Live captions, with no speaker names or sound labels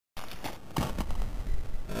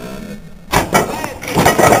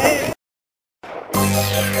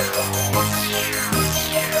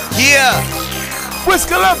Wiz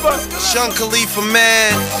Khalifa. Sean Khalifa,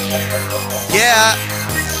 man. Yeah.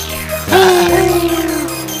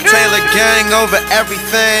 Taylor gang over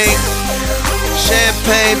everything.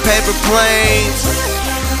 Champagne, paper planes.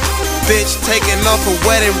 Bitch taking off a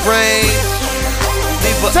wedding ring.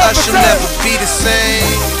 Leave a usher, never be the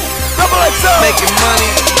same. Making money,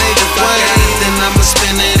 major way. Then I'ma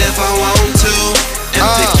spend it if I want to. And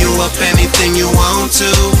pick you up anything you want to.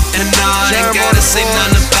 And no, I ain't gotta say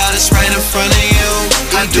nothing about it's right in front of you.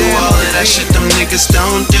 I do all of that shit them niggas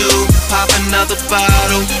don't do. Pop another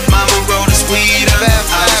bottle, mama rolled his weed up.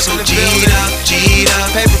 I was so G'd up, G'd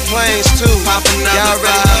up. Paper planes too. Pop another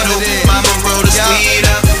bottle, mama rolled his weed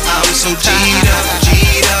up. I was so G'd up,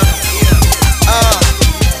 G'd up.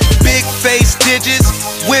 Big face digits,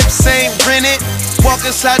 whips ain't rented. Walk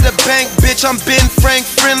inside the bank, bitch, I'm Ben Frank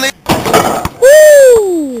friendly.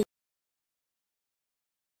 Woo!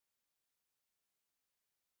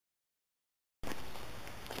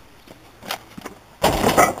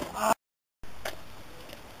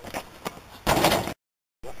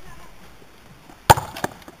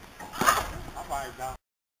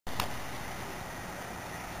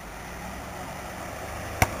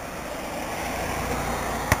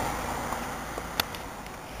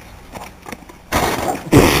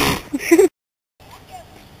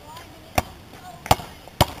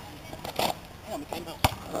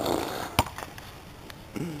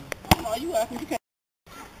 You asking, you can't.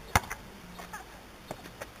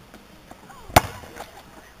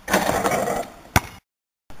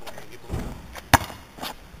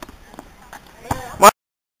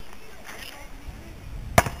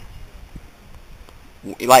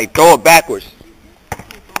 Like throw it backwards.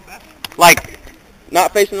 Like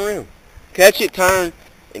not facing the rim. Catch it, turn,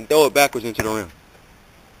 and throw it backwards into the rim.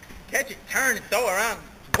 Catch it, turn, and throw around.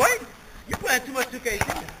 What? You playing too much 2K.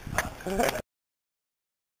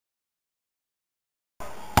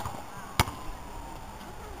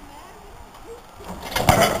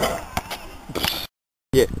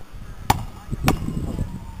 Yeah.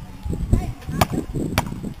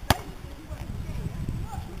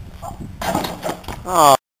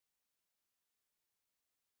 Oh.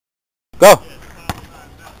 Go.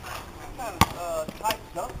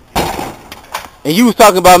 And you was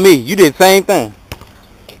talking about me. You did the same thing.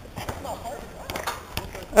 It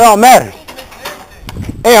don't matter.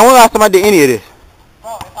 Hey, I wonder last time I did any of this.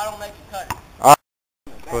 Bro, if I don't make you cut. All right.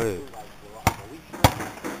 Go ahead.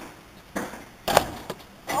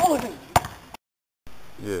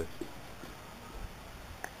 Yeah.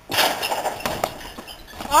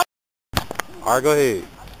 Alright, go ahead.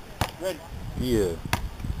 Ready? Yeah.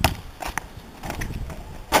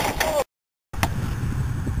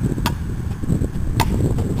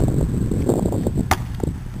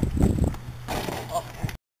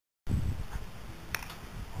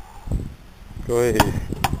 Go ahead.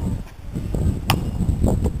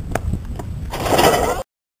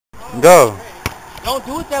 Go. Don't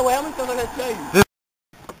do it that way. How many times I gotta tell you?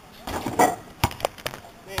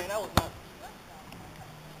 Man, that was not.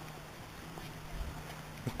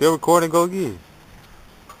 Still recording, go again.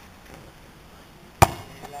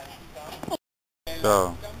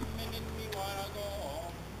 So.